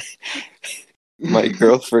is my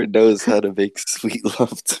girlfriend knows how to make sweet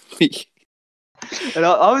love to me. And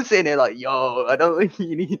I was sitting there like, yo, I don't think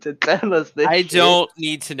you need to tell us this. I don't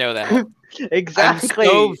need to know that. Exactly.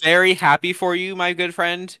 I'm so very happy for you, my good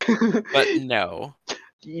friend. But no.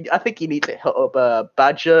 I think you need to hit up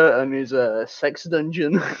Badger and his sex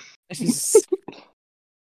dungeon.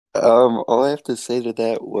 All I have to say to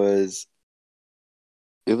that was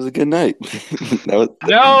it was a good night. No,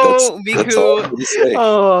 that's all Miku. I'm gonna say.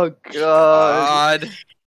 Oh god. God,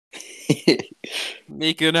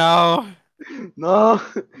 Miku, no. No,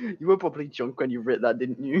 you were probably drunk when you writ that,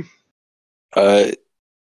 didn't you?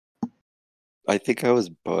 I think I was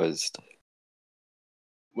buzzed.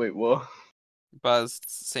 Wait, what? Buzzed,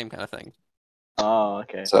 same kind of thing. Oh,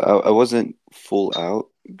 okay. So I wasn't full out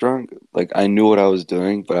drunk. Like I knew what I was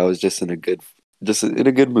doing, but I was just in a good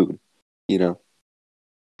mood. You know,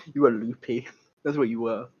 You were loopy. That's what you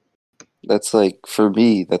were. that's like for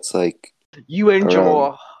me. That's like You enjoy.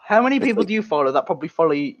 around. How many It's people like do you follow that probably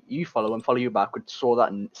follow and follow you back would saw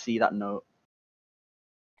that and see that note?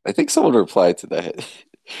 I think someone replied to that.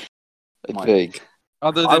 I Might be. think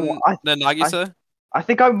Other I, than I, the I, Nagisa? I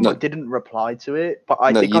think I no, didn't reply to it, but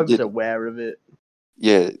I no, think you I was did. aware of it.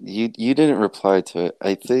 Yeah, you didn't reply to it.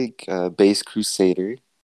 I think Base Crusader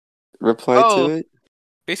replied to Oh, it.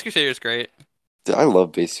 Base Crusader is great. Dude, I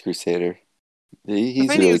love Base Crusader. The He's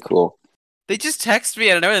funny thing really is, cool. they just text me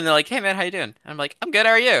out of nowhere and they're like, "Hey man, how you doing?" And I'm like, "I'm good.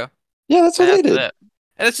 How are you?" Yeah, that's what And they that's did. it.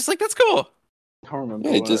 And it's just like that's cool. I don't remember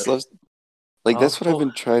Yeah, it just what. loves like Oh, that's what I've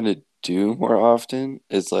been trying to do more often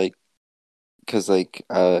is like because like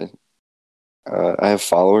I have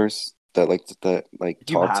followers that like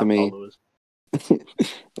you talk to have me followers.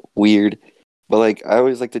 weird, but like I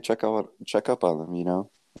always like to check up on them. You know,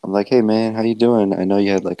 I'm like, hey man, how you doing? I know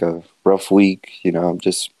you had like a rough week. You know, I'm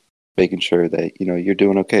just making sure that you're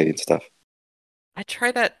doing okay and stuff. I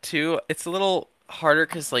try that too. It's a little harder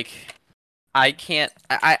because like I can't.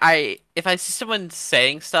 I if I see someone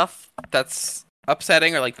saying stuff that's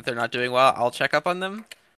upsetting or like that they're not doing well, I'll check up on them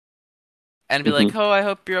and be Hmm. like, "Oh, I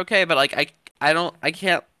hope you're okay." But like I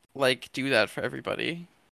can't like do that for everybody.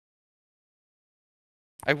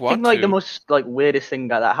 I I think want like the to. most like weirdest thing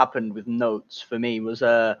that happened with notes for me was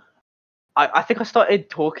I think I started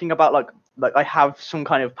talking about like I have some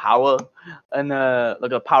kind of power and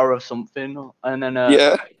like a power of something and then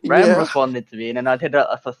Yeah, Rem yeah. responded to me and then I did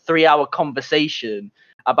a 3 hour conversation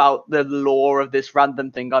about the lore of this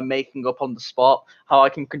random thing I'm making up on the spot, how I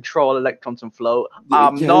can control electrons and float.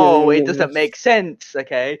 Yeah, yeah, No, yeah, it yeah. doesn't make sense,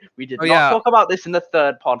 okay? We did Oh not yeah, talk about this in the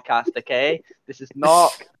third podcast, okay?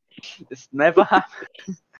 This never happened.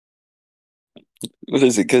 What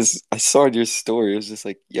is it? Because I saw in your story, it was just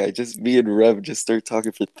like, yeah, just me and Rev just start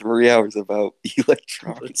talking for 3 hours about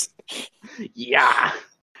electrons. Yeah.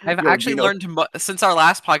 I've Yo, do actually you know? learned since our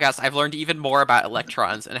last podcast. I've learned even more about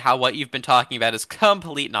electrons and how what you've been talking about is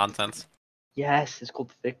complete nonsense. Yes, it's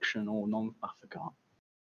called fiction or non. I forgot.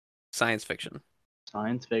 Science fiction.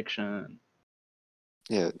 Science fiction.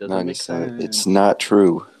 Yeah, Doesn't make Nagisa, it's sense. not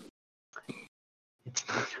true. It's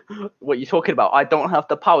what you're talking about. I don't have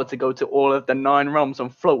the power to go to all of the 9 realms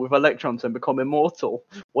and float with electrons and become immortal.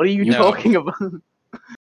 What are you You No. talking about?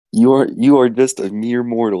 you are just a mere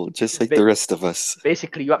mortal, just like the Ba- rest of us.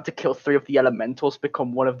 Basically, you have to kill 3 of the elementals,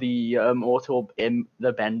 become one of the immortal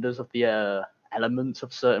the benders of the elements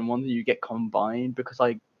of certain ones, and you get combined because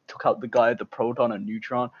I took out the guy, the proton and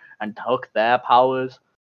neutron, and took their powers.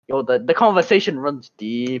 Yo, the conversation runs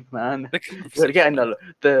deep, man. The You're getting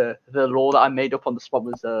conversation. the law that I made up on the spot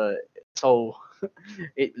was so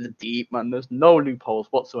it's deep, man. There's no loopholes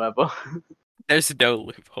whatsoever. There's no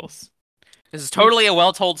loopholes. This is totally a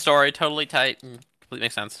well-told story, totally tight, and completely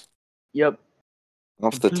makes sense. Yep,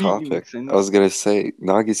 Off the completely topic, makes I sense. was gonna say,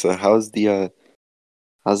 Nagisa, how's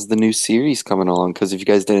the new series coming along? Because if you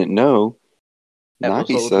guys didn't know,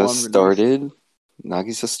 Episode Nagisa 1 released. started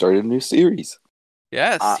Nagisa started a new series.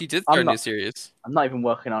 Yes, I, he did I'm start a new not. series. I'm not even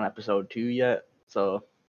working on episode 2 yet, so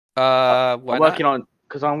I'm Why not? working on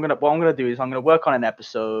because what I'm gonna do is I'm gonna work on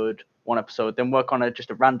one episode, then work on just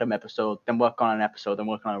a random episode, then work on an episode, then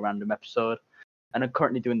work on a random episode, and I'm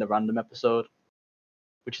currently doing the random episode,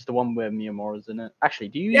 which is the one where Miyamoto's in it. Actually,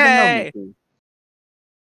 do you even know Yay! Miku?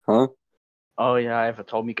 Huh? Oh yeah, I ever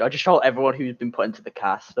told Miku. I just told everyone who's been put into the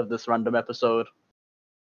cast of this random episode.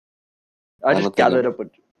 I I just don't think gathered up, but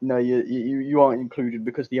no, you aren't included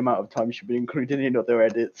because the amount of time should be included in other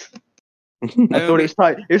edits. I thought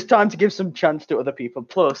Um, it's time to give some chance to other people.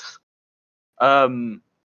 Plus, some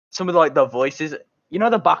of like the voices, you know,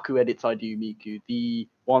 the Baku edits I do, Miku, the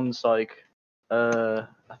ones like, I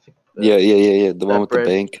think yeah. The one with the bread,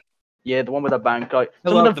 bank. yeah, the one with the bank, like I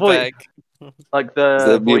some of the love the voice, bag. like Is the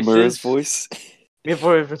that Miyamura's voices. voice?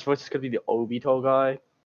 Miyamoto's voice is gonna be the Obito guy,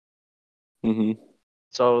 Hmm.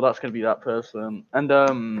 so that's gonna be that person, and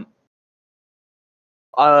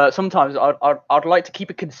sometimes I'd like to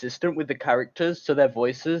keep it consistent with the characters, so their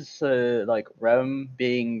voices, like Rem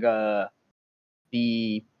being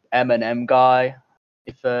the M guy,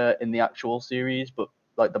 if in the actual series, but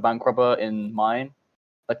like the bank robber in mine,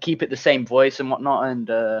 like keep it the same voice and whatnot, and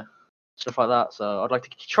stuff like that. So I'd like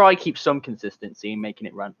to try keep some consistency, making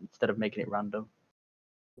it instead of making it random.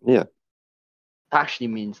 Yeah. Actually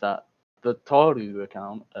means that the Toru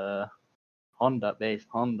account, Honda based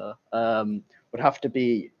Honda, would have to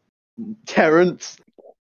be Terrence.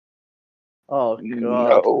 Oh god.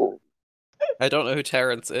 No. I don't know who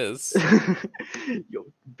Terrence is. Yo,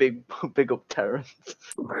 big up Terrence.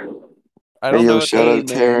 I Hey don't know yo, what shout Hey, out man.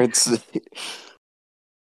 Terrence.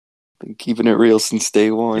 Been keeping it real since day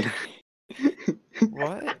one.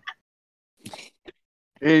 what?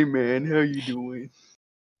 Hey man, how you doing?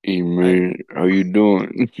 Hey man, how you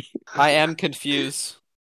doing? I am confused.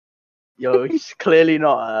 Yo, he's clearly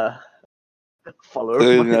not a follower of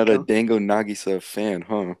Clearly my not a account. Dango Nagisa fan,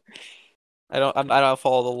 huh? I don't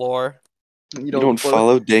follow the lore. You You don't follow.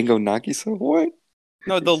 follow Dango Nagisa? What?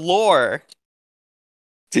 No, the lore.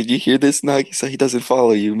 Did you hear this, Nagisa? He doesn't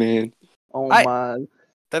follow you, man. Oh I- man.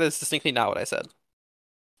 That is distinctly not what I said.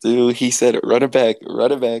 Dude, he said it. Run it back.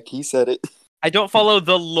 Run it back. He said it. I don't follow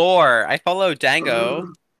the lore. I follow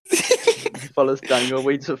Dango. He follows Dango,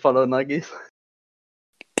 waits to follow Nagis.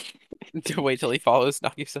 To wait till he follows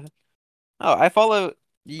Nagisa. Oh, I follow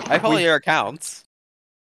We- your accounts.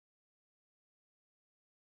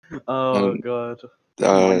 Oh god.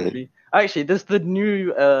 uh, Reminds me. Actually, there's the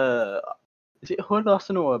new is it Hood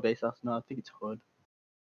Arsenal or Base Arsenal? I think it's Hood.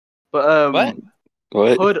 But What?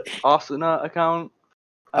 what? Hood Arsenal account.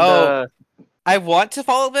 And Oh. I want to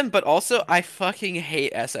follow them, but also I fucking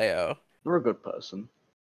hate SAO. you're a good person.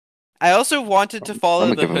 I also wanted to I'm follow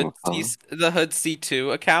gonna the give him a follow. Hood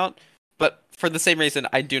C2 account, but for the same reason,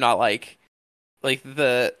 I do not like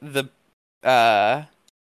uh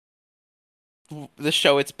the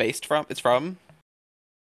show it's from.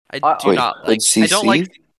 I do Wait, not Hood like. I don't like. CC?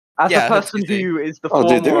 As a Yeah, Hood person CC. who is the Oh,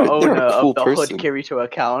 dude, former they're owner a cool of the Hood person. Kirito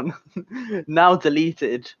account, now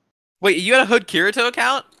deleted. Wait, you had a Hood Kirito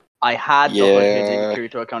account? I had the Hood Yeah.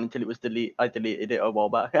 Kirito account until it was deleted. I deleted it a while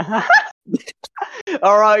back.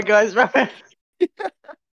 Alright, guys, right.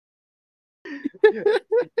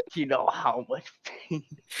 You know how much pain.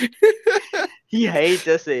 He hates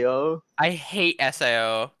SAO. I hate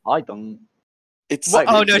SAO. I don't. It's What?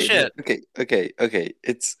 Oh no okay, shit. okay.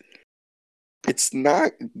 It's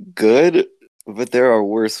not good, but there are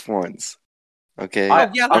worse ones. Okay? Oh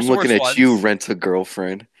yeah, I'm there's looking worse at you, ones. Rent a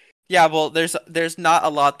Girlfriend. Yeah, well, there's not a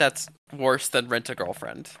lot that's worse than Rent a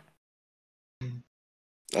Girlfriend.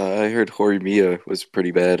 I heard Horimiya was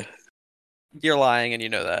pretty bad. You're lying, and you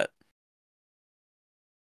know that.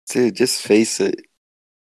 Dude, just face it.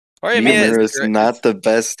 Horimiya is Miyamura's not the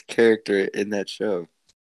best character in that show.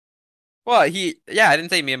 Well, yeah, I didn't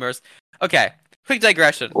say Miyamura's. Okay, quick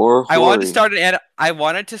digression. Or I wanted to Hori. start I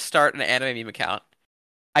wanted to start an anime meme account.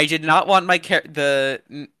 I did not want my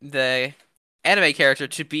the anime character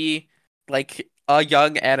to be like a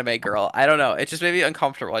young anime girl. I don't know. It just made me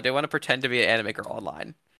uncomfortable. I didn't want to pretend to be an anime girl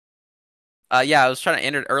online. Yeah, I was trying to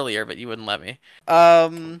enter it earlier, but you wouldn't let me.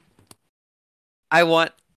 I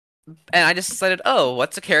want, and I just decided, oh,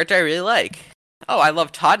 what's a character I really like? Oh, I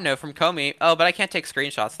love Tadano from Komi. Oh, but I can't take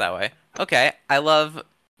screenshots that way. Okay, I love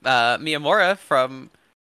Miyamura from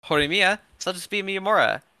Horimiya, so I'll just be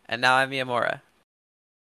Miyamura. And now I'm Miyamura.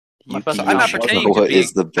 My Yuki first I'm not account pretending was to Yoshikawa be.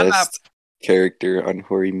 is the I'm not. best character on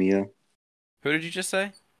Horimiya. Who did you just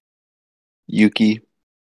say? Yuki.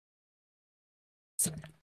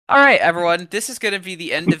 All right, everyone. This is going to be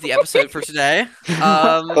the end of the episode for today.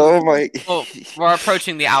 Oh my. Well, we're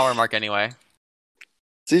approaching the hour mark anyway.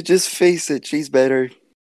 Dude, just face it. She's better.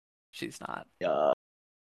 She's not. Yeah.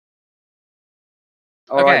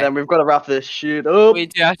 Alright, Okay. then we've got to wrap this shit up. We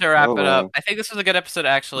do have to wrap Oh, it up. wow. I think this was a good episode,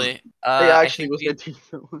 actually. It I actually think was a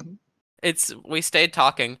decent one. we stayed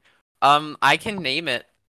talking. I can name it.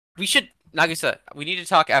 We should Nagisa. We need to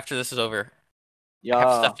talk after this is over. I have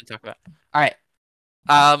Yeah. stuff to talk about. All right.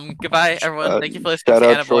 Goodbye, everyone. Thank you for listening Shout to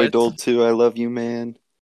out Anna Troy Boys. Dole too. I love you, man.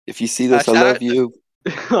 If you see this, I Shout love out, you.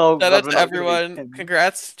 Oh shout god, out we're to not gonna everyone. get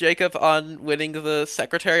Congrats, Jacob, on winning the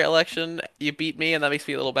secretary election. You beat me, and that makes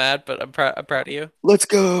me a little mad, but I'm proud of you. Let's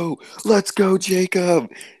go. Let's go, Jacob.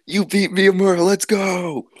 You beat Miyamura. Let's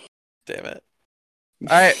go. Damn it.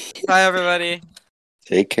 All right. Bye, everybody.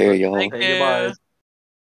 Take care, y'all. Thank Say you. goodbyes.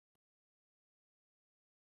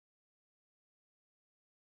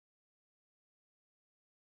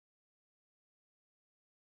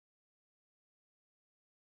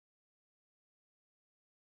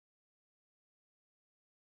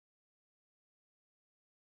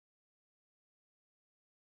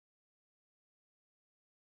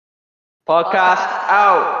 Podcast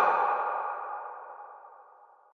out.